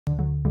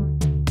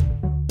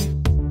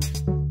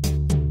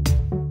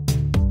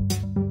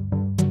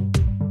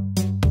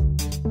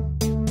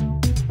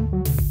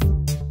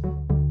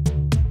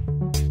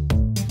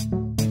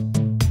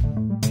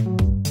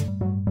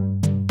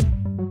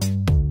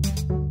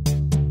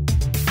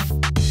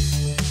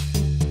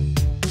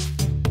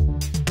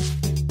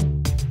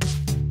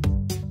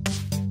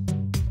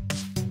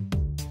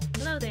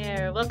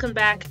Welcome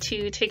back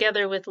to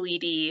Together with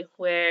Leedy,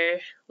 where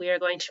we are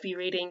going to be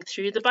reading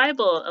through the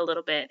Bible a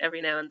little bit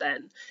every now and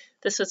then.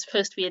 This was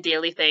supposed to be a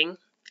daily thing.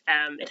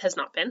 It has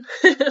not been,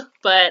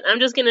 but I'm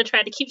just going to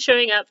try to keep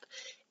showing up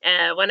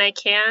when I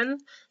can,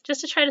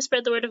 just to try to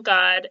spread the word of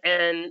God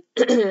and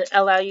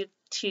allow you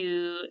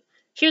to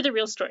hear the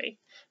real story.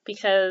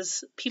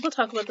 Because people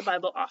talk about the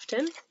Bible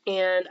often,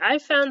 and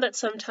I've found that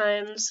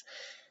sometimes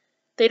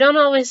they don't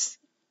always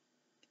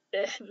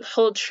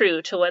hold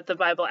true to what the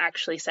Bible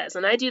actually says.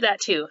 And I do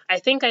that too. I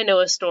think I know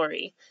a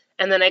story,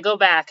 and then I go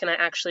back and I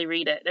actually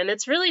read it, and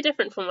it's really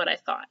different from what I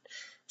thought.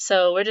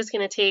 So we're just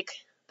going to take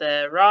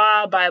the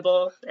raw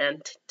Bible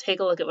and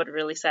take a look at what it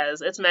really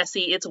says. It's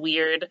messy, it's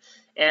weird,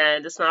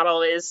 and it's not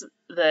always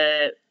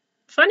the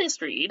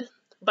funnest read,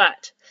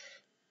 but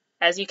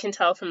as you can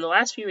tell from the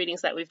last few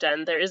readings that we've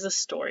done, there is a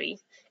story,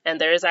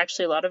 and there is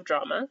actually a lot of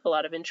drama, a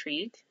lot of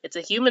intrigue. It's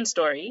a human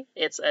story.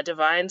 It's a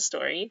divine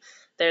story.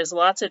 There's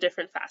lots of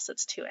different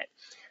facets to it.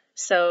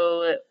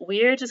 So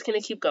we're just going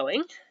to keep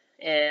going.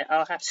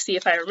 I'll have to see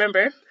if I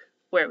remember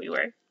where we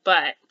were.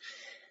 But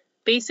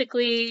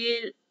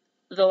basically,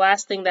 the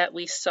last thing that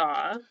we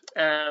saw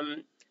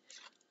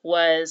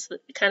was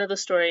kind of the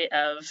story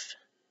of,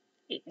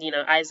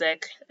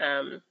 Isaac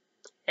and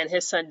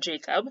his son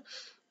Jacob.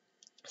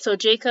 So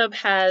Jacob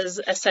has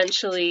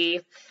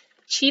essentially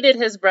cheated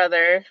his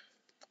brother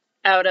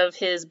out of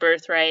his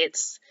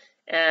birthrights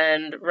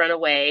and run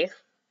away.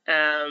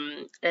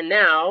 And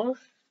now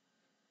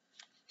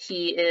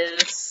he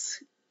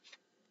is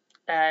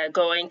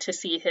going to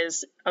see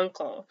his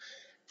uncle,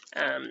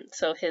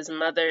 so his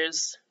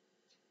mother's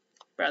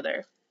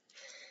brother.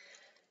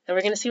 And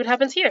we're going to see what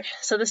happens here.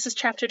 So this is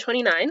chapter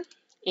 29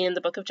 in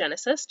the book of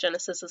Genesis.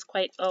 Genesis is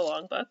quite a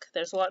long book.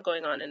 There's a lot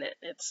going on in it.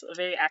 It's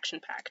very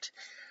action-packed.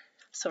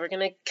 So we're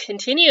going to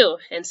continue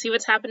and see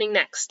what's happening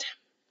next.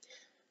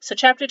 So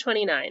chapter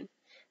 29.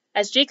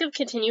 As Jacob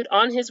continued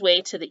on his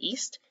way to the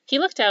east, he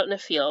looked out in a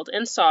field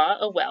and saw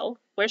a well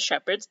where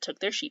shepherds took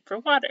their sheep for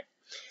water.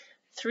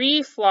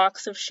 3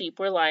 flocks of sheep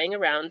were lying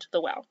around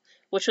the well,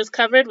 which was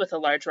covered with a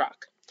large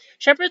rock.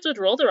 Shepherds would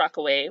roll the rock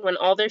away when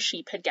all their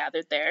sheep had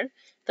gathered there.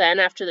 Then,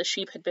 after the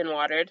sheep had been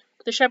watered,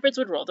 the shepherds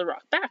would roll the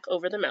rock back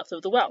over the mouth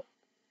of the well.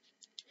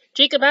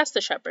 Jacob asked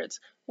the shepherds,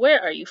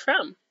 "Where are you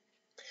from?"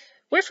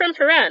 "We're from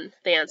Haran,"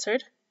 they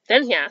answered.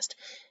 Then he asked,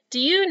 "Do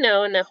you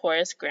know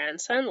Nahor's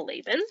grandson,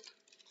 Laban?"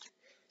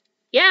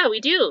 "Yeah, we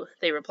do,"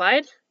 they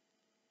replied.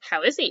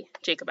 "How is he?"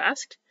 Jacob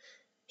asked.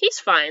 "He's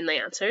fine," they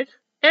answered.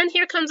 "And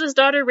here comes his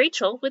daughter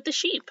Rachel with the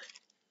sheep."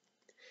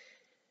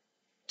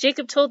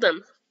 Jacob told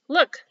them,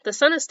 "Look, the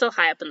sun is still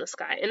high up in the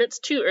sky, and it's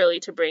too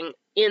early to bring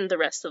in the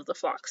rest of the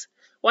flocks.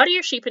 Water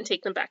your sheep and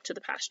take them back to the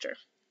pasture."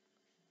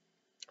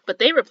 But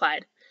they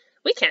replied,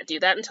 "We can't do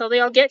that until they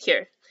all get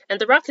here,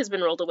 and the rock has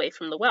been rolled away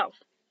from the well."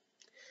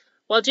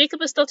 While Jacob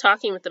was still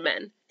talking with the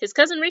men, his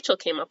cousin Rachel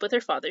came up with her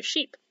father's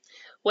sheep.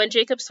 When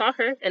Jacob saw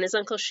her and his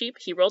uncle's sheep,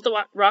 he rolled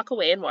the rock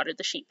away and watered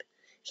the sheep.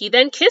 He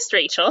then kissed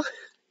Rachel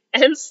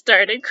and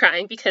started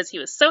crying because he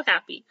was so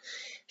happy.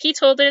 He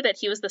told her that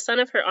he was the son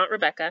of her Aunt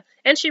Rebecca,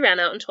 and she ran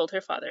out and told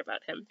her father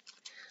about him.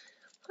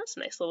 That's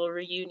a nice little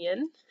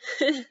reunion.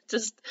 I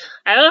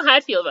don't know how I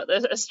feel about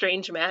this, a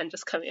strange man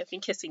just coming up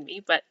and kissing me,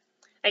 but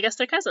I guess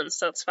they're cousins,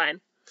 so it's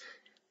fine.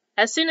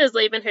 As soon as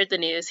Laban heard the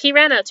news, he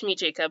ran out to meet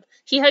Jacob.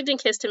 He hugged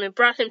and kissed him and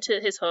brought him to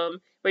his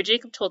home, where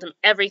Jacob told him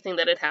everything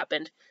that had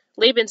happened.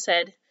 Laban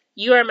said,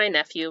 "You are my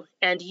nephew,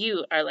 and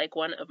you are like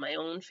one of my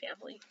own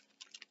family."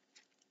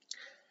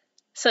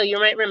 So you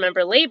might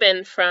remember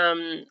Laban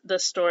from the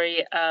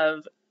story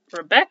of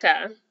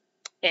Rebecca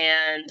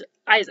and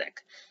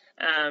Isaac.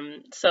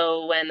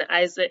 So when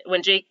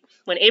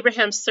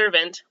Abraham's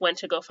servant went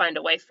to go find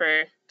a wife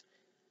for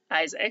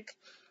Isaac,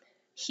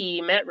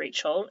 he met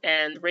Rebecca.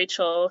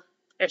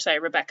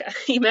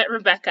 He met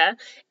Rebecca,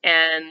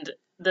 and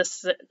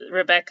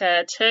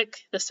Rebecca took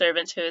the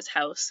servant to his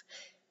house,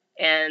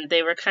 and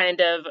they were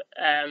kind of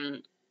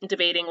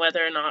debating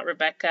whether or not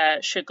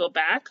Rebecca should go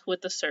back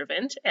with the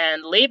servant,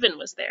 and Laban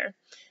was there.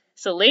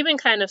 So Laban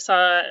kind of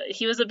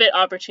he was a bit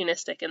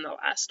opportunistic in the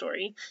last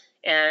story,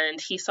 and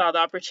he saw the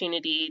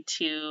opportunity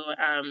to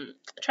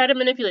try to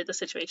manipulate the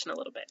situation a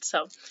little bit.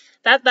 So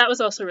that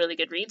was also a really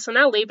good read. So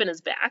now Laban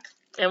is back,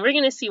 and we're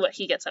going to see what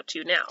he gets up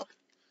to now.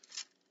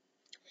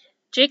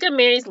 Jacob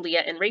marries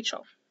Leah and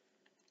Rachel.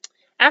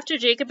 After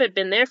Jacob had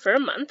been there for a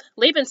month,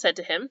 Laban said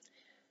to him,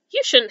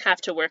 "You shouldn't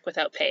have to work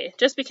without pay,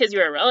 just because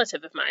you're a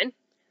relative of mine.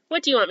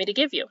 What do you want me to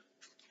give you?"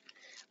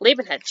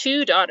 Laban had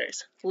 2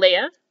 daughters.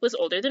 Leah was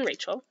older than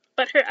Rachel,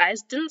 but her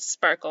eyes didn't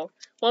sparkle,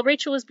 while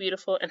Rachel was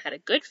beautiful and had a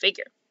good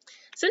figure.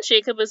 Since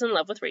Jacob was in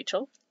love with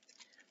Rachel,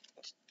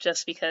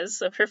 just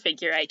because of her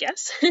figure, I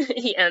guess,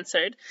 he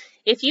answered,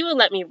 "If you will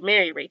let me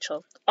marry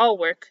Rachel, I'll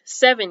work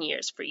 7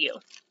 years for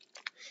you."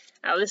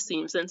 Now, this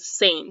seems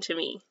insane to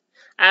me.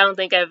 I don't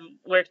think I've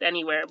worked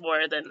anywhere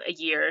more than a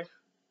year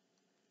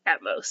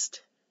at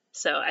most.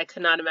 So I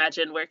could not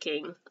imagine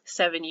working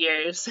 7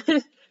 years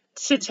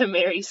to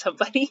marry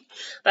somebody.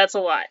 That's a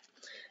lot.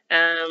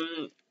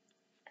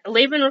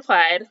 Laban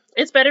replied,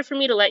 "It's better for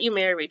me to let you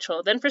marry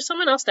Rachel than for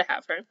someone else to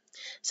have her.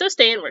 So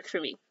stay and work for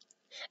me."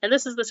 And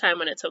this is the time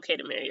when it's okay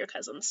to marry your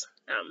cousins,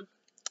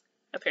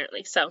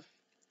 apparently. So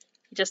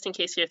just in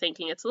case you're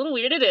thinking it's a little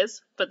weird, it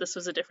is, but this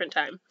was a different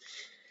time.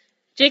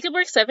 Jacob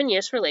worked 7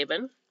 years for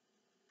Laban,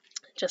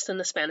 just in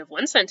the span of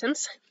one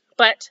sentence,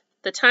 but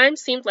the time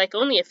seemed like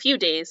only a few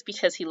days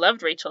because he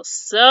loved Rachel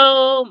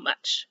so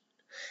much.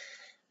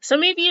 So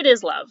maybe it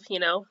is love, you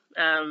know?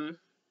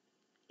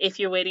 If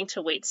you're waiting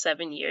to wait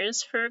 7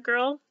 years for a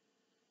girl,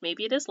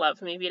 maybe it is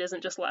love. Maybe it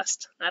isn't just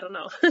lust. I don't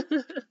know.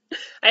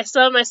 I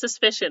still have my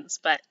suspicions,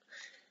 but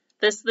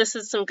this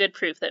is some good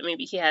proof that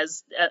maybe he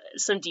has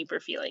some deeper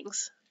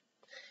feelings.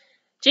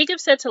 Jacob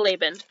said to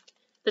Laban,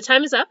 "The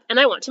time is up, and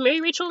I want to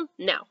marry Rachel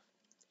now."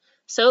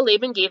 So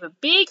Laban gave a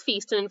big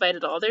feast and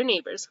invited all their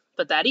neighbors.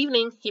 But that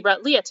evening he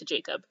brought Leah to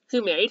Jacob,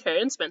 who married her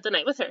and spent the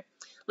night with her.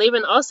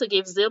 Laban also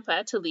gave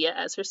Zilpah to Leah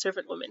as her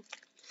servant woman.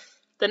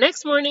 The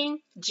next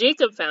morning,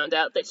 Jacob found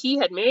out that he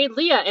had married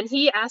Leah, and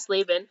he asked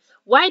Laban,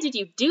 "Why did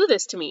you do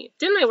this to me?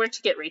 Didn't I work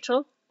to get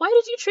Rachel? Why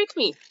did you trick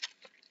me?"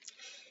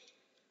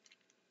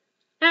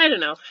 I don't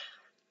know.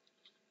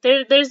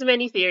 There's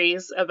many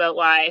theories about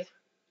why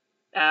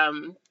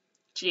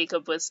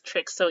Jacob was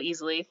tricked so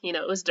easily. You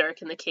know, it was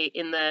dark in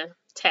the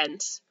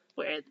tent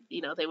where,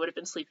 you know, they would have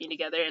been sleeping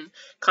together and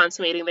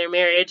consummating their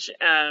marriage,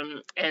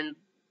 and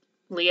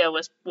Leah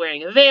was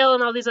wearing a veil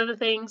and all these other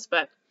things,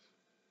 but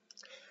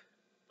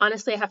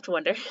honestly, I have to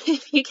wonder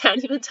if you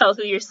can't even tell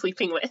who you're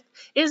sleeping with.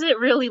 Is it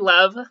really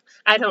love?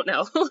 I don't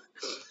know.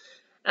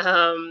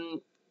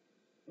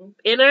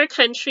 In our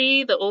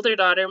country, the older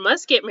daughter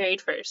must get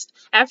married first.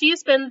 After you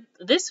spend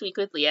this week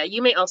with Leah,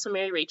 you may also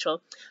marry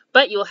Rachel,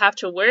 but you will have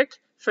to work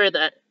for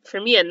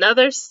me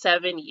another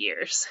 7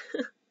 years.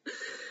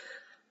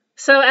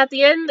 So at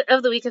the end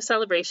of the week of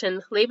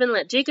celebration, Laban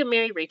let Jacob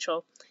marry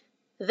Rachel.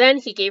 Then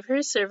he gave her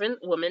his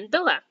servant woman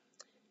Bilhah.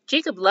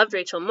 Jacob loved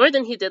Rachel more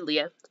than he did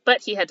Leah,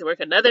 but he had to work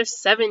another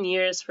 7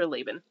 years for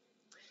Laban.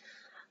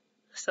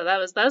 So that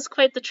was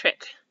quite the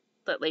trick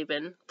that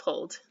Laban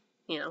pulled,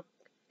 you know.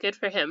 Good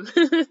for him.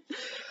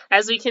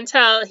 As we can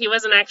tell, he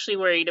wasn't actually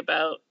worried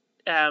about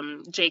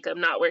Jacob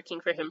not working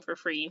for him for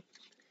free,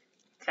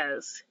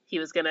 because he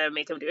was going to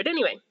make him do it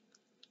anyway.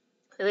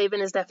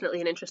 Laban is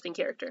definitely an interesting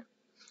character.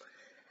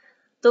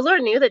 The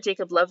Lord knew that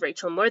Jacob loved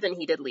Rachel more than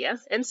he did Leah,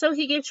 and so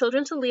he gave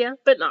children to Leah,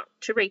 but not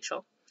to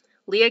Rachel.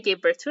 Leah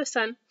gave birth to a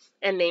son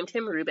and named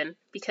him Reuben,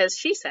 because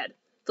she said,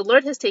 "The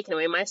Lord has taken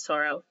away my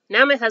sorrow.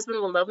 Now my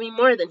husband will love me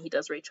more than he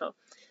does Rachel."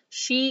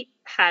 She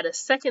had a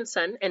second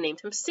son and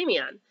named him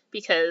Simeon,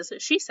 because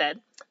she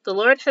said, "The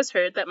Lord has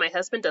heard that my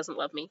husband doesn't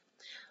love me."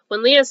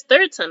 When Leah's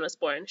third son was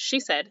born, she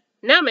said,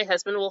 "Now my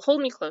husband will hold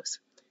me close."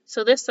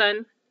 So this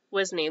son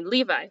was named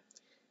Levi.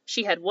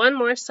 She had one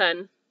more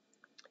son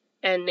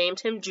and named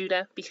him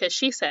Judah, because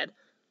she said,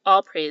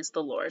 "All praise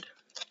the Lord."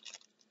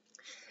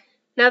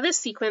 Now this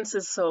sequence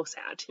is so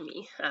sad to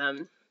me.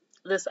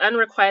 This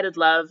unrequited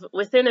love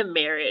within a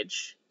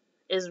marriage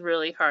is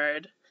really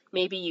hard.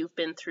 Maybe you've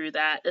been through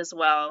that as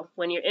well,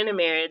 when you're in a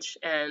marriage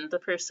and the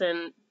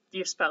person,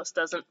 your spouse,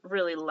 doesn't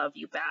really love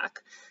you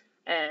back.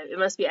 It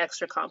must be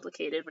extra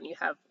complicated when you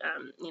have,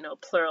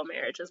 plural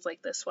marriages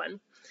like this one.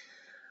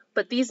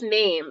 But these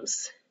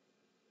names,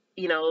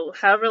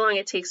 however long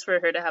it takes for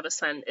her to have a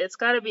son, it's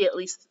got to be at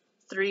least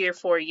 3 or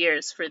 4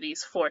 years for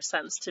these 4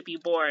 sons to be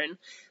born.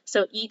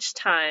 So each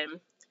time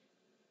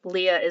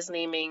Leah is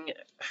naming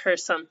her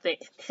son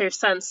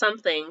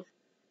something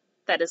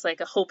that is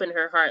like a hope in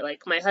her heart,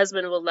 like, my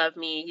husband will love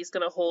me, he's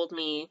going to hold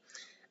me,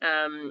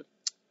 the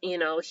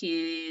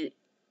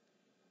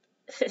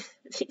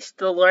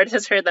Lord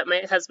has heard that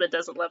my husband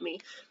doesn't love me.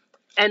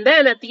 And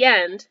then at the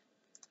end,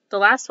 the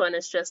last one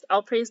is just,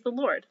 "I'll praise the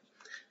Lord."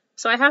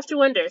 So I have to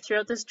wonder,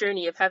 throughout this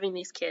journey of having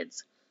these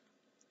kids,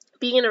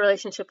 being in a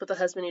relationship with a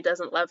husband who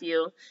doesn't love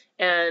you,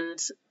 and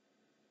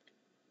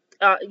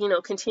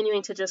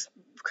continuing to just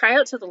cry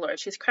out to the Lord.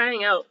 She's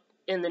crying out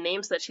in the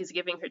names that she's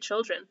giving her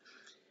children.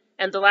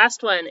 And the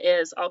last one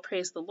is, "I'll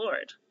praise the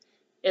Lord."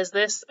 Is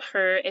this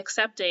her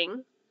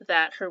accepting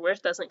that her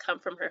worth doesn't come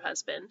from her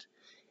husband?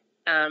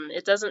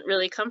 It doesn't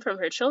really come from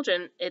her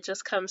children. It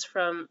just comes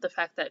from the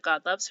fact that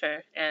God loves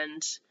her,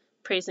 and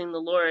praising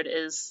the Lord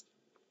is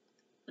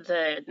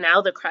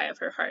the cry of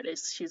her heart,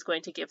 is she's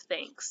going to give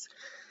thanks.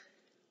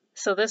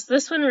 So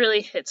this one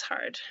really hits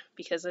hard,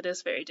 because it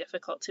is very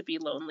difficult to be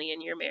lonely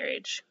in your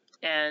marriage,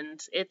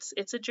 and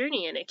it's a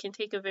journey, and it can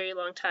take a very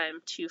long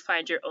time to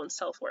find your own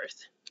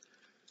self-worth.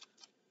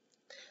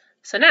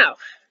 So now,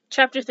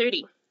 chapter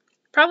 30,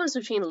 problems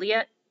between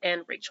Leah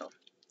and Rachel.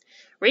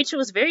 Rachel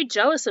was very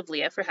jealous of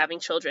Leah for having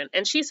children,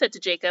 and she said to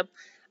Jacob,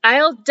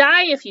 "I'll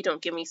die if you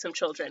don't give me some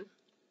children."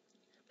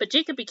 But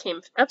Jacob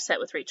became upset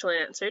with Rachel and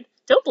answered,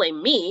 "Don't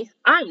blame me.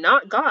 I'm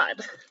not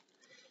God."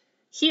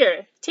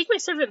 "Here, take my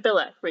servant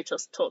Bilhah," Rachel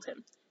told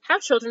him.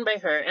 "Have children by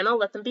her, and I'll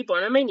let them be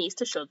born on my knees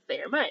to show that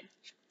they are mine."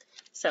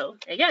 So,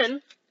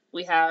 again,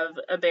 we have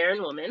a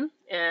barren woman,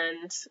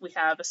 and we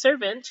have a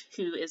servant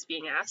who is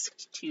being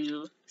asked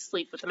to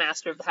sleep with the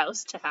master of the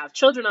house to have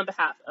children on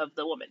behalf of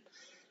the woman.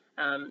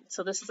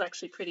 So this is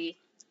actually pretty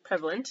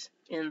prevalent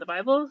in the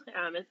Bible.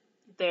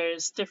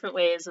 There's different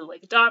ways of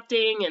like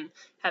adopting and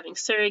having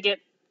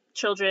surrogate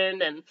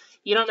children, and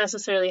you don't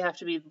necessarily have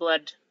to be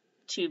blood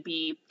to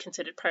be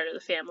considered part of the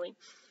family.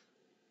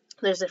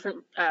 There's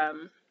different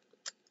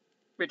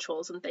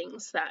rituals and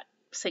things that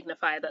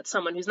signify that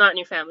someone who's not in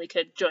your family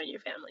could join your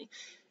family.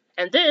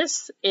 And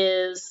this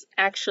is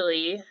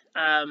actually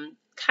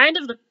kind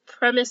of the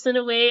premise in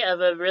a way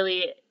of a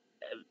really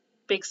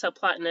big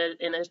subplot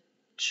in a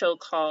show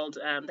called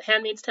The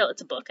Handmaid's Tale.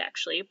 It's a book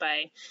actually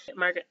by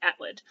Margaret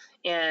Atwood,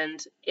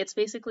 and it's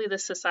basically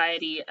this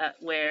society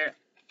where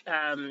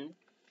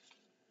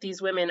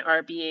these women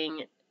are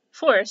being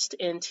forced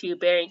into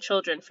bearing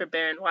children for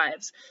barren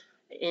wives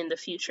in the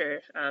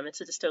future.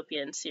 It's a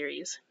dystopian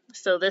series.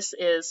 So this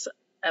is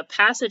a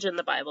passage in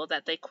the Bible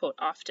that they quote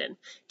often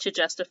to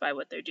justify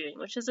what they're doing,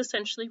 which is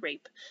essentially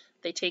rape.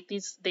 They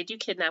do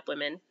kidnap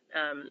women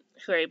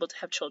who are able to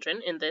have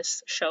children in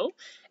this show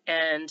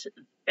and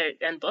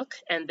book,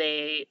 and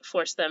they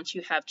force them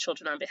to have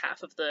children on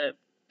behalf of the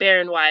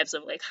barren wives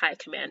of like high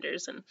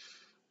commanders and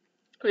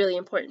really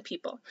important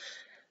people.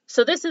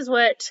 So this is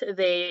what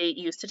they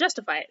use to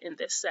justify it in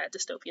this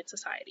dystopian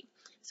society.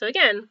 So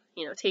again,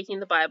 taking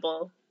the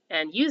Bible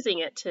and using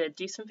it to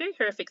do some very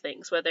horrific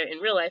things, whether in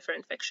real life or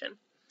in fiction.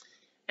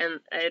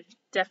 And I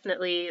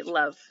definitely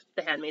love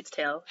The Handmaid's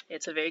Tale.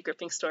 It's a very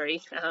gripping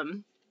story.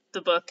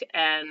 The book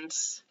and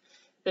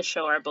the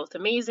show are both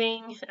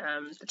amazing.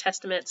 The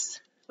Testaments,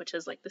 which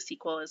is like the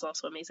sequel, is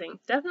also amazing.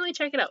 Definitely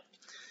check it out.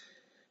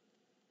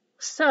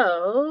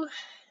 So,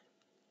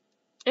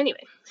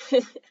 anyway.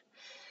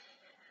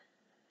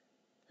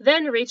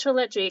 Then Rachel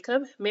let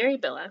Jacob marry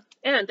Bilhah,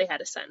 and they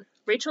had a son.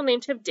 Rachel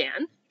named him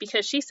Dan,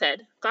 because she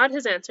said, "God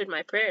has answered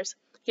my prayers.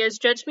 He has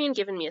judged me and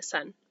given me a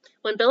son."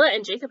 When Bilhah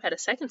and Jacob had a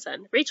second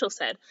son, Rachel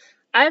said,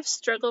 "I've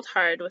struggled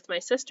hard with my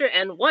sister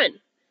and won."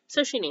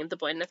 So she named the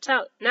boy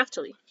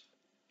Naphtali.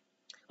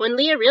 When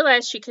Leah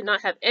realized she could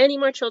not have any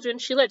more children,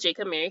 she let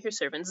Jacob marry her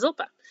servant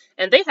Zilpah,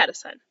 and they had a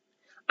son.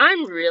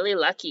 "I'm really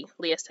lucky,"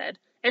 Leah said,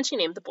 and she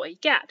named the boy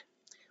Gad.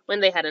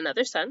 When they had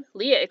another son,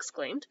 Leah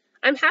exclaimed,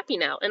 "I'm happy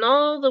now, and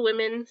all the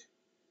women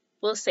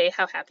will say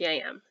how happy I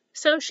am."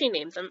 So she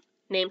named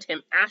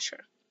him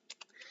Asher.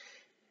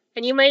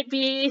 And you might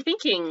be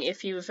thinking,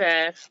 if you've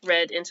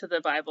read into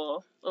the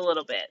Bible a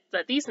little bit,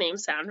 that these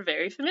names sound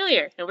very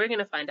familiar, and we're going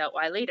to find out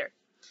why later.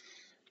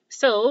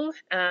 So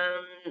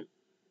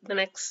the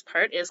next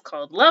part is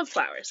called Love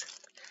Flowers.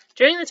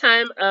 During the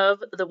time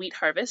of the wheat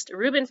harvest,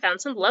 Reuben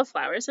found some love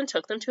flowers and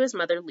took them to his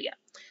mother Leah.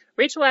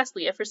 Rachel asked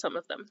Leah for some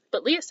of them,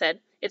 but Leah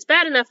said, "It's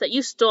bad enough that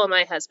you stole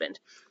my husband.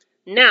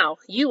 Now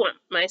you want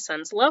my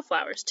son's love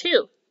flowers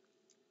too."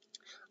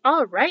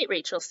 "All right,"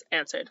 Rachel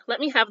answered. "Let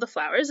me have the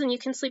flowers, and you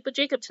can sleep with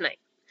Jacob tonight."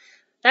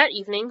 That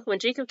evening, when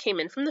Jacob came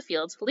in from the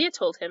fields, Leah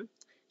told him,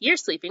 "You're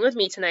sleeping with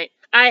me tonight.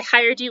 I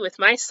hired you with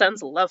my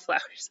son's love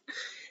flowers."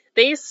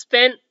 They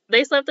slept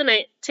the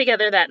night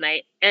together that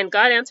night, and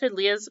God answered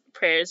Leah's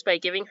prayers by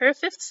giving her a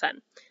fifth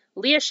son.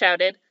 Leah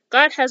shouted,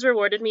 "God has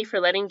rewarded me for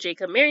letting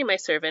Jacob marry my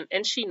servant,"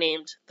 and she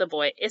named the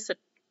boy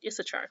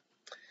Issachar.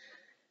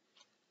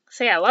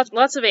 So yeah,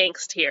 lots of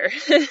angst here.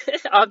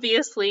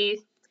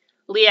 Obviously,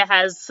 Leah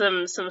has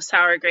some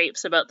sour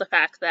grapes about the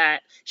fact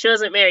that she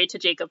wasn't married to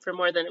Jacob for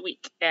more than a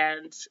week,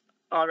 and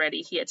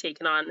already he had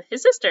taken on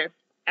his sister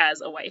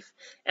as a wife.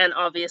 And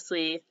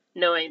obviously,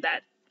 knowing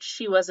that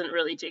she wasn't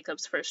really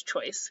Jacob's first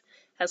choice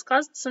has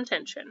caused some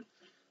tension.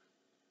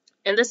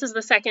 And this is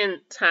the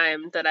second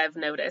time that I've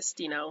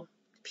noticed,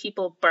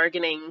 people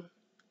bargaining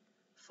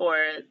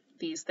for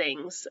these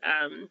things.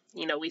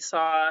 We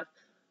saw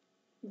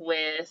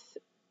with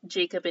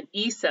Jacob and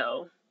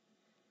Esau,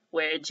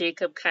 where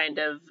Jacob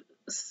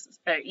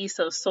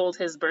Esau sold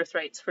his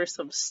birthrights for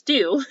some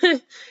stew.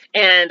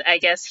 And I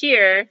guess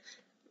here,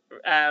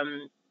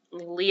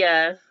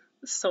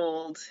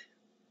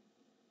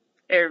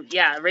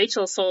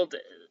 Rachel sold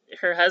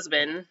her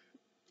husband,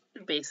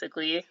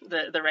 basically,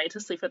 the right to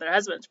sleep with her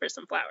husband for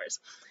some flowers.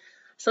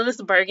 So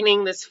this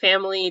bargaining, this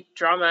family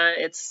drama,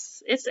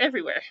 it's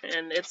everywhere,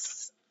 and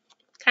it's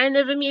kind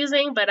of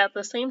amusing, but at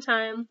the same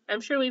time,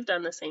 I'm sure we've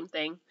done the same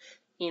thing.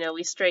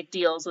 We strike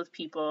deals with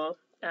people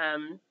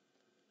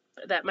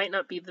that might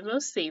not be the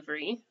most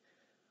savory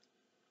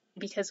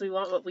because we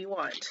want what we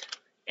want.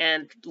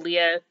 And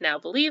Leah now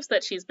believes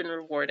that she's been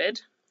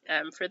rewarded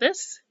for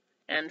this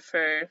and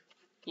for,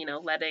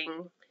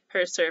 letting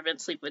her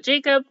servant sleep with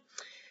Jacob.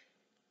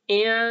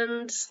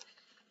 And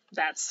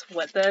that's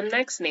what the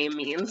next name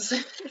means.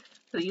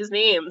 These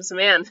names,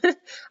 man.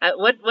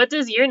 What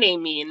does your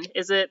name mean?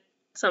 Is it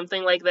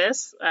something like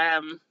this?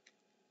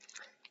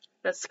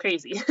 That's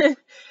crazy.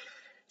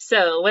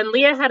 So, when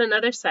Leah had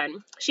another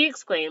son, she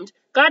exclaimed,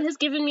 "God has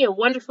given me a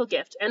wonderful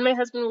gift, and my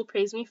husband will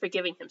praise me for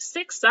giving him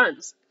 6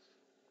 sons."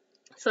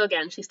 So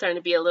again, she's starting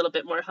to be a little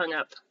bit more hung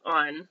up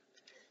on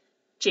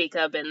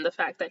Jacob and the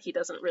fact that he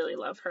doesn't really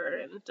love her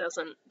and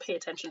doesn't pay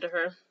attention to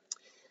her.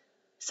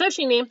 So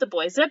she named the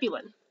boy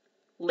Zebulun.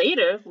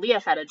 Later, Leah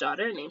had a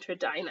daughter and named her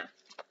Dinah.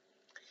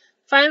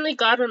 Finally,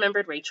 God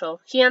remembered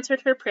Rachel. He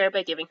answered her prayer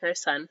by giving her a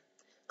son.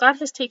 God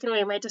has taken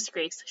away my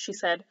disgrace, she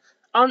said.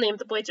 I'll name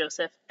the boy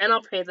Joseph, and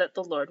I'll pray that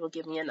the Lord will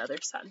give me another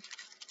son.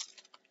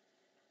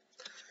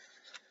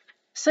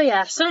 So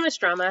yeah, so much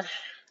drama.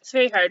 It's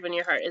very hard when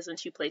your heart is in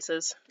two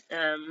places.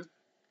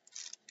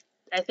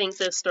 I think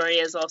this story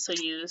is also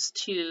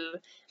used to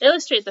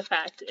illustrate the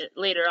fact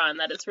later on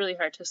that it's really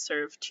hard to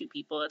serve two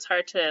people. It's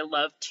hard to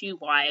love two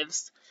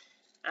wives.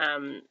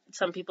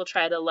 Some people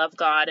try to love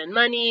God and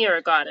money,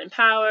 or God and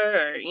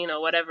power,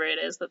 or, whatever it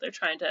is that they're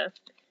trying to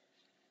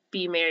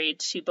be married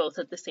to both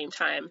at the same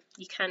time.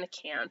 You kind of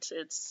can't.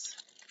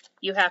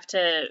 You have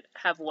to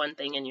have one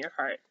thing in your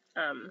heart.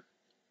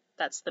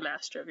 That's the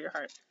master of your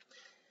heart.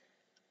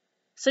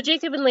 So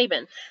Jacob and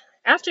Laban.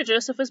 After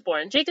Joseph was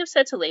born, Jacob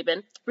said to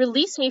Laban,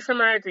 "Release me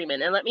from our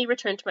agreement and let me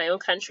return to my own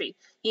country.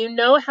 You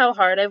know how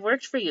hard I've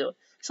worked for you,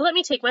 so let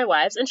me take my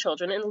wives and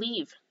children and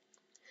leave."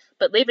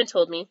 But Laban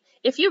told me,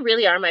 "If you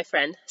really are my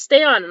friend,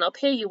 stay on and I'll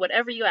pay you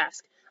whatever you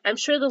ask. I'm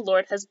sure the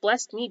Lord has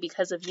blessed me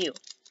because of you."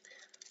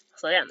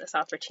 So yeah, this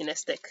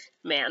opportunistic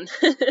man.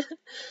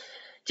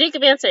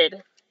 Jacob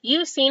answered,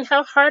 "You've seen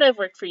how hard I've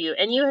worked for you,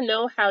 and you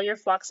know how your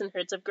flocks and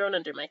herds have grown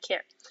under my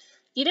care.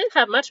 You didn't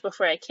have much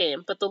before I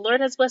came, but the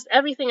Lord has blessed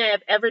everything I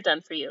have ever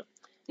done for you.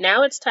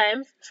 Now it's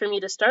time for me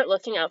to start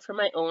looking out for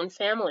my own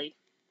family."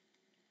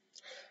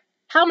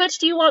 "How much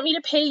do you want me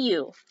to pay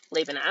you?"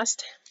 Laban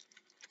asked.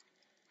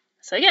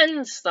 So again,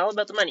 it's all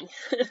about the money.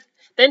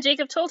 Then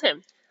Jacob told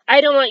him,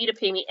 "I don't want you to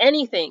pay me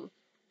anything.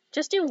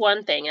 Just do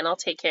one thing, and I'll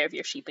take care of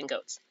your sheep and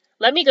goats.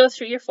 Let me go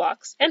through your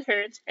flocks and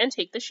herds and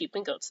take the sheep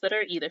and goats that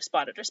are either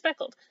spotted or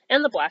speckled,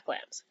 and the black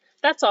lambs.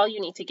 That's all you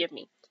need to give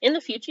me. In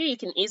the future, you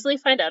can easily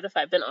find out if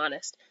I've been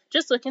honest.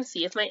 Just look and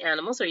see if my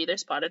animals are either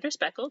spotted or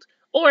speckled,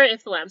 or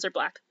if the lambs are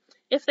black.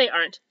 If they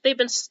aren't, they've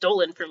been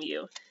stolen from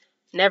you.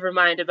 Never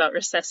mind about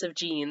recessive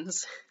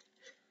genes."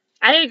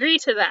 "I agree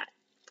to that,"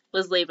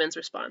 was Laban's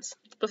response.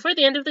 Before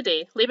the end of the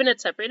day, Laban had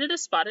separated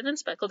his spotted and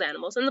speckled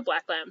animals and the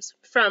black lambs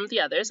from the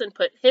others and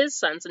put his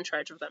sons in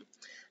charge of them.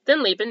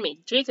 Then Laban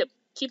made Jacob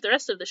keep the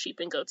rest of the sheep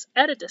and goats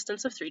at a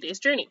distance of 3 days'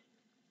 journey.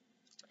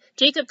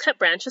 Jacob cut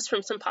branches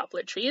from some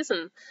poplar trees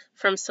and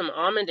from some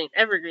almond and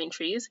evergreen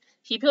trees.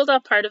 He peeled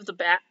off part of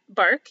the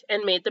bark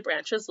and made the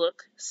branches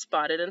look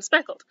spotted and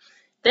speckled.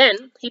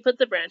 Then he put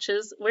the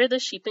branches where the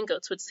sheep and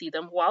goats would see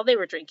them while they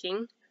were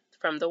drinking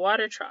from the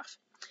water trough.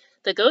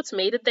 The goats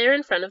mated there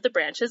in front of the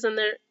branches, and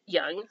their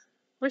young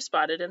were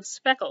spotted and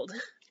speckled.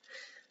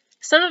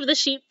 Some of the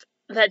sheep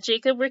that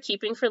Jacob were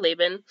keeping for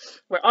Laban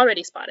were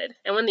already spotted,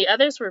 and when the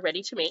others were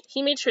ready to mate,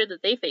 he made sure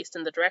that they faced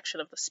in the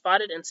direction of the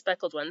spotted and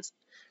speckled ones.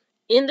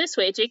 In this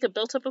way, Jacob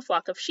built up a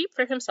flock of sheep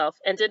for himself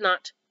and did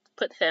not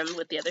put them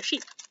with the other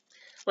sheep.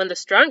 When the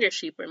stronger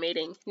sheep were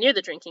mating near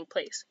the drinking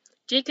place,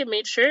 Jacob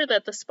made sure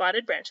that the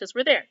spotted branches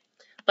were there,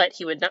 but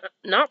he would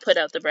not put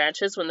out the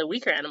branches when the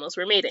weaker animals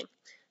were mating.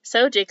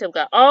 So Jacob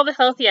got all the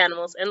healthy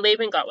animals, and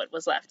Laban got what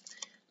was left.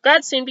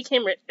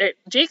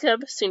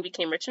 Jacob soon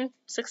became rich and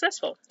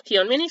successful. He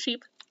owned many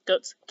sheep,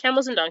 goats,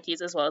 camels, and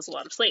donkeys, as well as a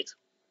lot of slaves.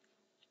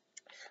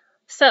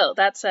 So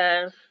that's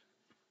I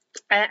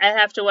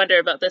have to wonder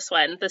about this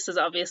one. This is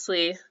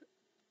obviously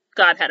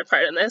God had a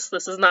part in this.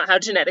 This is not how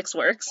genetics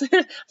works.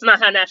 It's not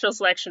how natural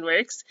selection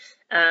works.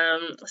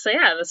 So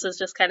yeah, this is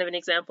just kind of an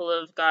example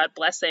of God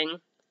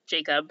blessing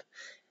Jacob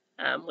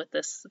with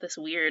this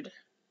weird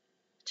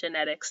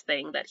genetics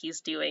thing that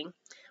he's doing,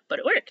 but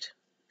it worked.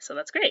 So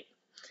that's great.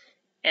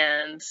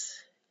 And,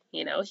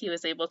 he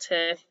was able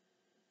to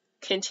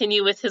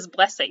continue with his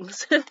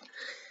blessings.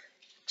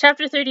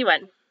 Chapter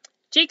 31.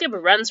 Jacob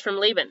runs from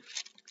Laban.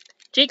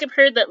 Jacob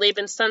heard that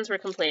Laban's sons were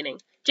complaining.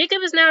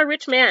 "Jacob is now a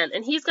rich man,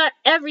 and he's got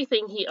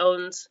everything he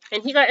owns,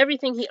 and he got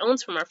everything he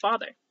owns from our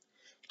father."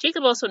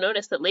 Jacob also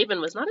noticed that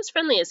Laban was not as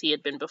friendly as he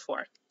had been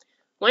before.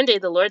 One day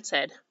the Lord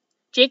said,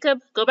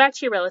 "Jacob, go back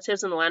to your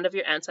relatives in the land of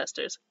your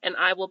ancestors, and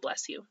I will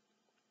bless you."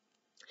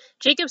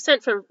 Jacob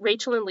sent for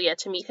Rachel and Leah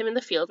to meet him in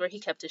the field where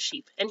he kept his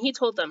sheep, and he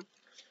told them,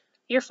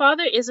 "Your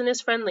father isn't as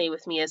friendly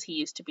with me as he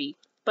used to be,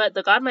 but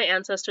the God my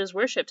ancestors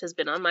worshipped has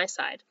been on my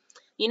side.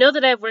 You know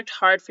that I have worked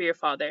hard for your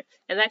father,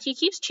 and that he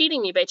keeps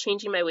cheating me by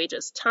changing my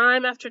wages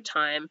time after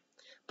time.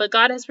 But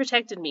God has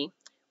protected me.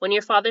 When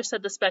your father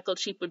said the speckled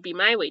sheep would be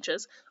my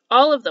wages,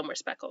 all of them were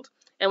speckled,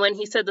 and when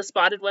he said the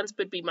spotted ones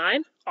would be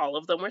mine, all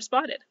of them were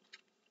spotted.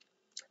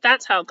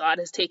 That's how God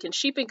has taken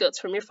sheep and goats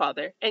from your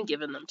father and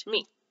given them to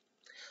me.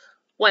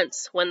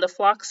 Once, when the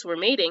flocks were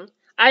mating,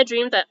 I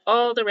dreamed that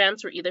all the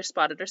rams were either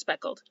spotted or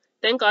speckled.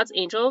 Then God's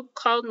angel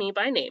called me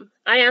by name.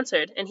 I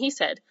answered, and he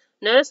said,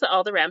 'Notice that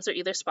all the rams are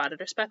either spotted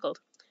or speckled.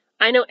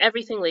 I know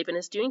everything Laban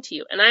is doing to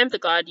you, and I am the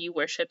God you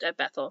worshipped at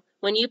Bethel,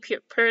 when you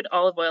poured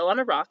olive oil on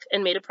a rock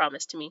and made a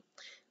promise to me.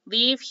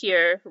 Leave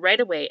here right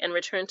away and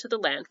return to the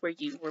land where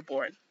you were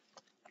born.'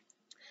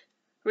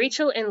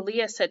 Rachel and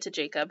Leah said to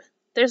Jacob,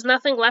 'There's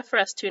nothing left for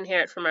us to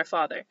inherit from our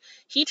father.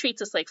 He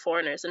treats us like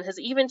foreigners and has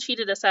even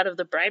cheated us out of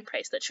the bride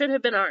price that should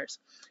have been ours.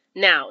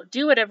 Now,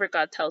 do whatever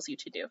God tells you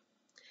to do.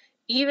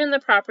 Even the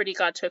property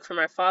God took from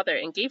our father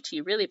and gave to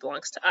you really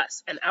belongs to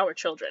us and our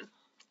children.'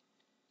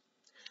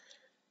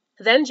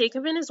 Then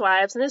Jacob and his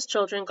wives and his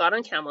children got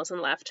on camels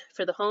and left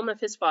for the home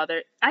of his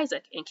father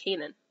Isaac in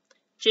Canaan.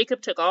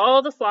 Jacob took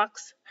all the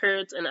flocks,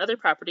 herds, and other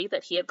property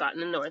that he had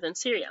gotten in northern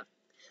Syria.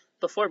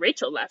 Before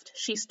Rachel left,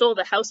 she stole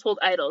the household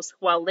idols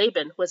while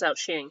Laban was out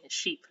shearing his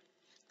sheep.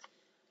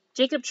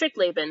 Jacob tricked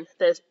Laban,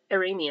 the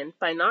Aramean,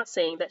 by not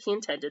saying that he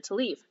intended to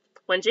leave.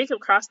 When Jacob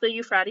crossed the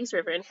Euphrates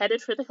River and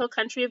headed for the hill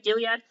country of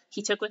Gilead,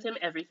 he took with him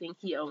everything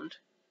he owned.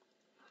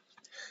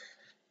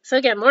 So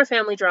again, more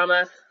family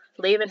drama.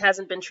 Laban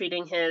hasn't been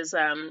treating his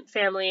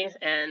family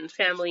and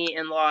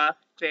family-in-law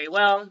very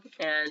well,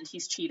 and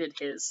he's cheated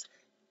his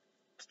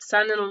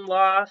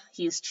son-in-law,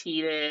 he's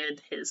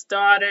cheated his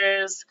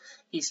daughters,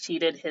 he's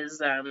cheated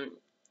his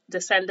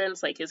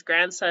descendants, like his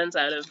grandsons,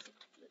 out of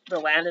the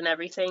land and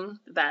everything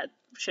that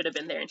should have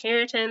been their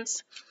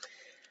inheritance.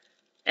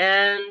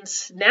 And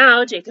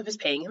now Jacob is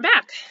paying him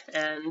back,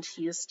 and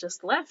he's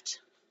just left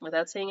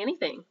without saying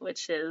anything,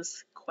 which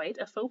is quite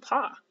a faux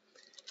pas.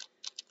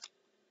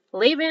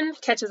 Laban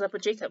catches up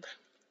with Jacob.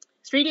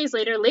 3 days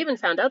later, Laban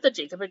found out that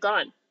Jacob had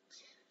gone.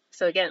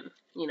 So again,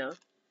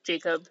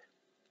 Jacob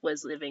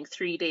was living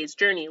 3 days'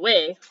 journey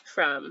away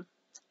from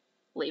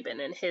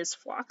Laban and his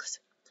flocks.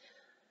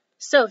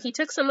 So he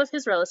took some of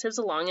his relatives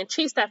along and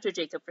chased after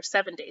Jacob for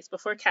 7 days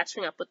before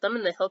catching up with them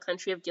in the hill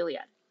country of Gilead.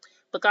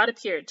 But God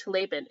appeared to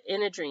Laban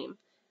in a dream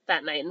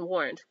that night and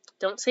warned,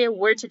 "Don't say a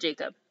word to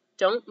Jacob.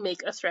 Don't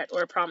make a threat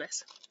or a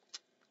promise."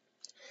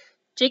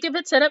 Jacob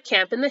had set up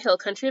camp in the hill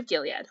country of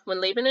Gilead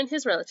when Laban and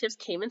his relatives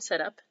came and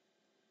set up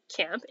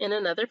camp in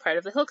another part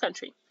of the hill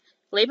country.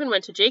 Laban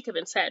went to Jacob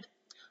and said,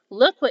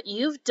 "Look what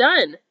you've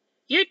done.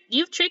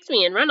 You've tricked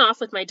me and run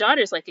off with my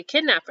daughters like a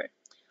kidnapper.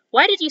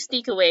 Why did you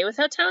sneak away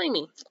without telling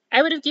me?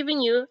 I would have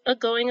given you a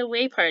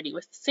going-away party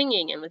with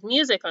singing and with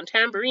music on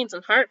tambourines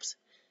and harps.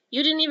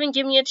 You didn't even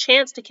give me a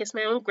chance to kiss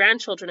my own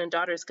grandchildren and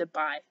daughters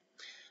goodbye.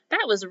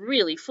 That was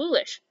really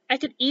foolish. I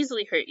could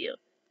easily hurt you,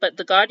 but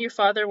the God your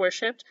father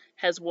worshipped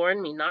has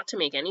warned me not to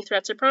make any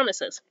threats or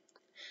promises.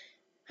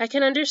 I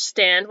can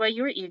understand why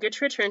you were eager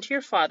to return to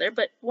your father,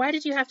 but why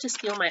did you have to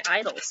steal my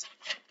idols?"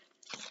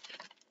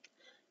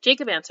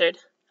 Jacob answered,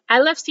 "I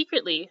left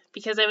secretly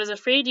because I was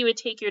afraid you would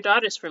take your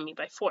daughters from me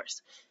by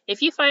force.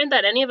 If you find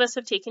that any of us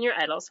have taken your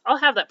idols, I'll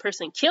have that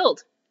person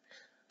killed."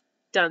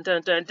 Dun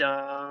dun dun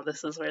dun.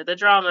 This is where the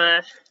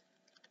drama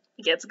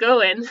gets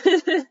going.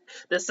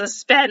 The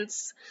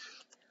suspense.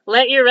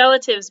 "Let your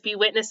relatives be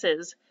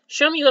witnesses.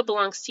 Show me what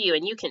belongs to you,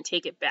 and you can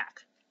take it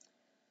back."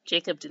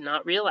 Jacob did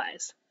not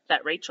realize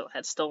that Rachel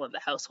had stolen the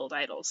household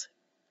idols.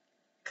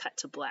 Cut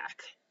to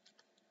black.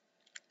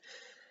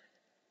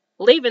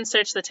 Laban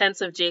searched the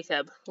tents of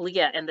Jacob,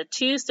 Leah, and the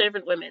 2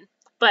 servant women,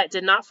 but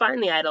did not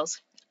find the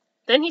idols.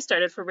 Then he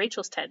started for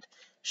Rachel's tent.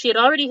 She had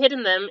already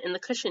hidden them in the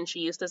cushion she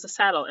used as a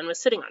saddle and was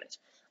sitting on it.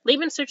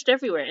 Laban searched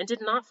everywhere and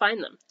did not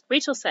find them.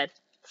 Rachel said,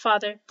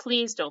 "Father,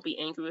 please don't be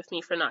angry with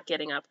me for not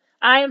getting up.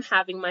 I am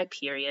having my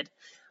period."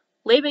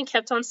 Laban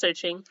kept on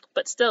searching,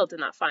 but still did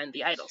not find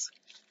the idols.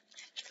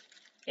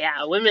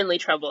 Yeah, womanly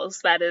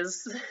troubles. That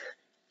is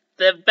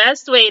the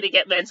best way to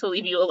get men to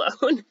leave you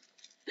alone.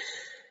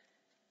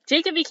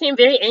 Jacob became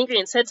very angry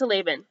and said to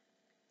Laban,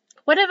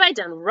 "What have I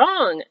done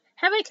wrong?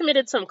 Have I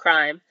committed some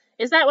crime?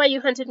 Is that why you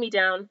hunted me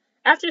down?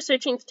 After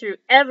searching through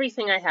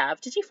everything I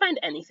have, did you find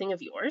anything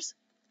of yours?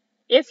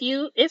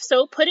 If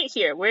so, put it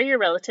here where your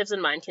relatives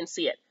and mine can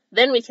see it.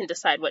 Then we can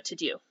decide what to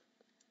do.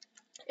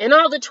 In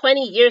all the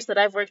 20 years that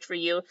I've worked for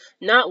you,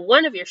 not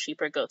one of your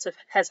sheep or goats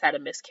has had a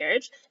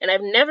miscarriage, and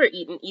I've never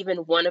eaten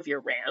even one of your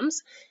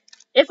rams.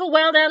 If a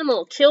wild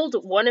animal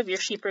killed one of your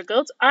sheep or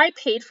goats, I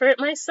paid for it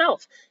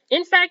myself.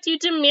 In fact, you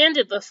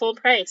demanded the full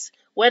price,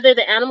 whether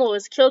the animal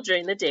was killed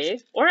during the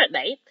day or at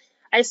night.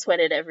 I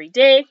sweated every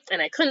day,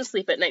 and I couldn't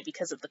sleep at night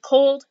because of the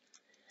cold.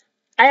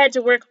 I had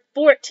to work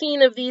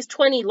 14 of these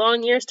 20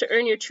 long years to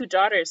earn your 2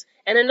 daughters,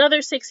 and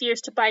another 6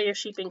 years to buy your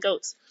sheep and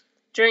goats.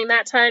 During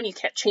that time, you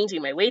kept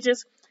changing my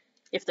wages.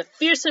 If the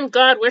fearsome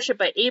God worshipped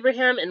by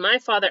Abraham and my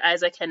father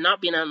Isaac had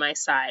not been on my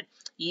side,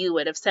 you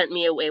would have sent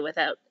me away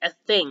without a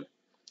thing.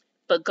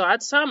 But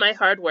God saw my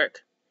hard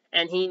work,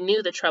 and he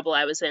knew the trouble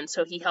I was in,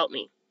 so he helped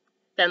me.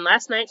 Then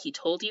last night he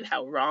told you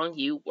how wrong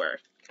you were."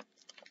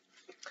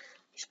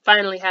 He's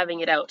finally having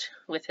it out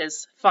with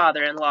his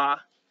father-in-law.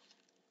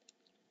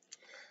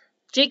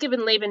 Jacob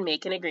and Laban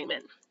make an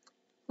agreement.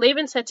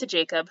 Laban said to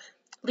Jacob,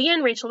 "Leah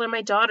and Rachel are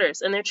my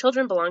daughters, and their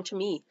children belong to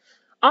me.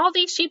 All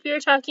these sheep you are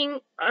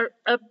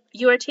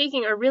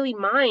taking are really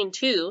mine,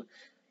 too.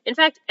 In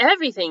fact,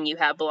 everything you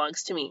have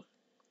belongs to me.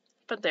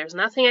 But there's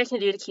nothing I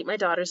can do to keep my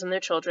daughters and their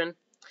children.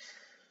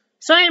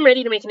 So I am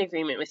ready to make an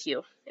agreement with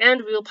you,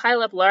 and we will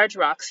pile up large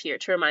rocks here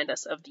to remind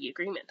us of the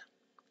agreement."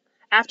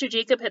 After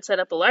Jacob had set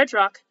up a large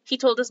rock, he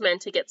told his men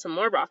to get some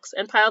more rocks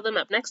and pile them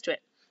up next to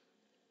it.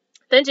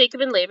 Then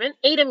Jacob and Laban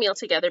ate a meal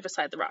together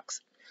beside the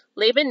rocks.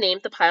 Laban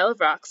named the pile of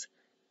rocks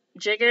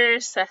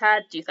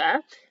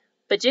Jegar-Sahadutha,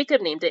 but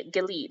Jacob named it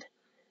Gilead.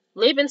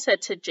 Laban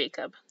said to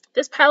Jacob,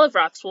 "This pile of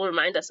rocks will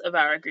remind us of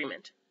our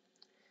agreement."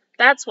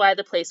 That's why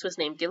the place was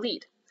named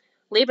Gilead.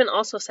 Laban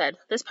also said,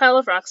 "This pile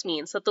of rocks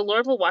means that the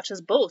Lord will watch us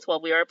both while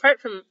we are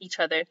apart from each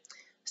other.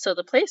 So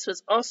the place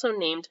was also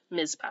named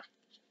Mizpah.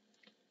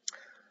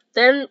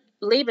 Then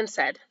Laban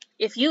said,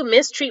 "If you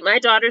mistreat my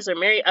daughters or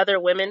marry other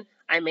women,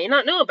 I may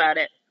not know about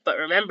it, but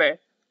remember,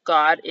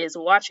 God is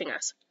watching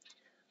us.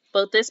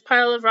 Both this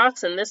pile of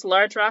rocks and this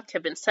large rock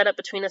have been set up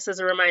between us as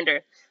a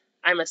reminder.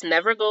 I must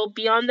never go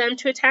beyond them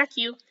to attack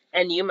you,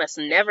 and you must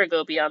never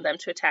go beyond them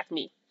to attack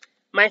me.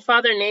 My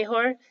father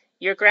Nahor,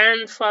 your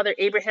grandfather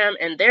Abraham,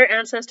 and their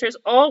ancestors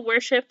all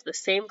worshipped the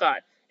same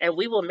God, and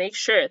we will make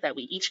sure that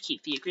we each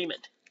keep the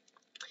agreement."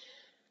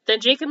 Then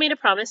Jacob made a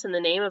promise in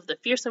the name of the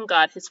fearsome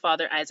God his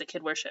father Isaac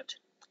had worshipped.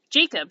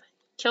 Jacob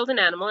killed an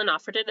animal and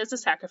offered it as a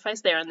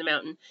sacrifice there on the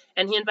mountain,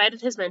 and he invited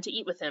his men to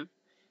eat with him.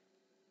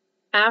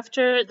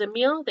 After the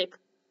meal, they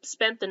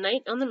spent the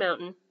night on the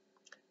mountain.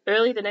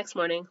 Early the next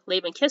morning,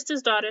 Laban kissed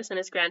his daughters and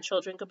his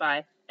grandchildren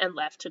goodbye and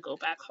left to go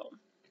back home.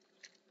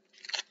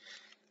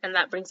 And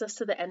that brings us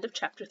to the end of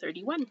chapter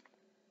 31.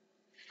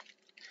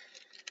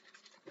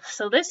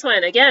 So this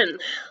one, again,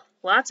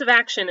 lots of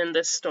action in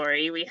this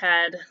story. We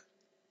had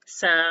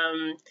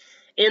some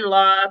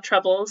in-law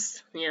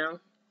troubles,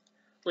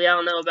 we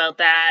all know about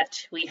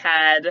that. We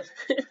had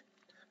it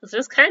was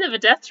just kind of a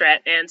death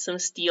threat and some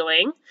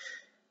stealing.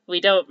 I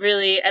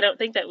don't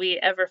think that we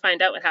ever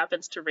find out what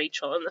happens to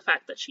Rachel and the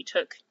fact that she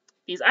took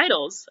these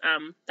idols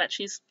that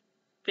she's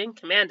been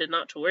commanded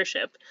not to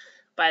worship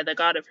by the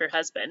God of her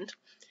husband.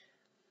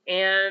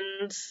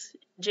 And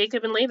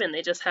Jacob and Laban,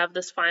 they just have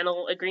this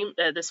final agreement,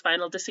 this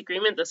final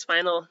disagreement, this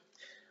final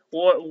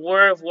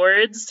war of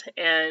words,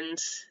 and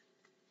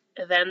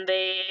then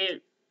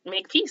they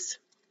make peace.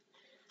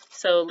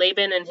 So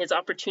Laban and his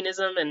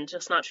opportunism and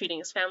just not treating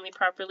his family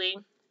properly,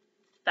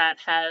 that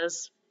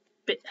has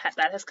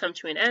come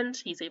to an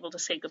end. He's able to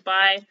say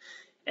goodbye,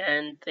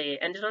 and they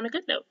ended on a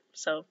good note.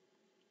 So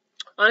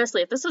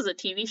honestly, if this was a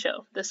TV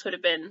show, this would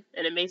have been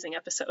an amazing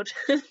episode.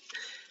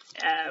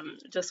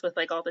 Just with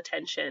all the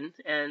tension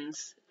and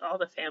all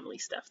the family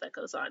stuff that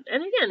goes on.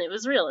 And again, it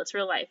was real. It's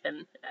real life.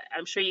 And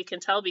I'm sure you can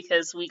tell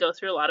because we go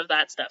through a lot of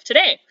that stuff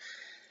today.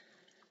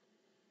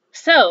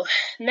 So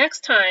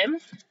next time,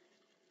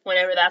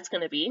 whenever that's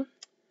going to be,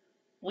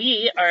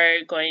 we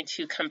are going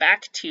to come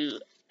back to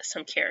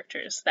some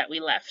characters that we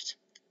left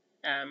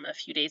a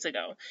few days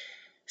ago.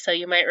 So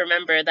you might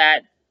remember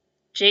that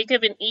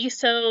Jacob and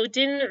Esau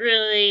didn't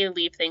really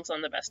leave things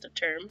on the best of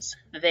terms.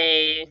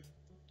 They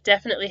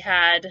definitely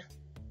had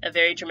a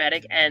very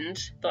dramatic end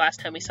the last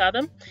time we saw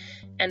them,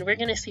 and we're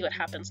going to see what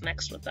happens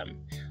next with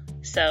them.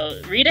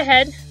 So read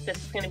ahead. This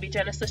is going to be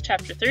Genesis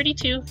chapter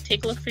 32.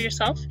 Take a look for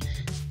yourself,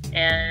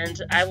 and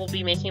I will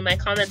be making my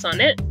comments on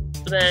it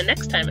the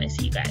next time I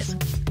see you guys.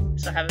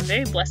 So have a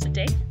very blessed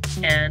day,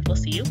 and we'll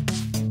see you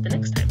the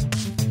next time.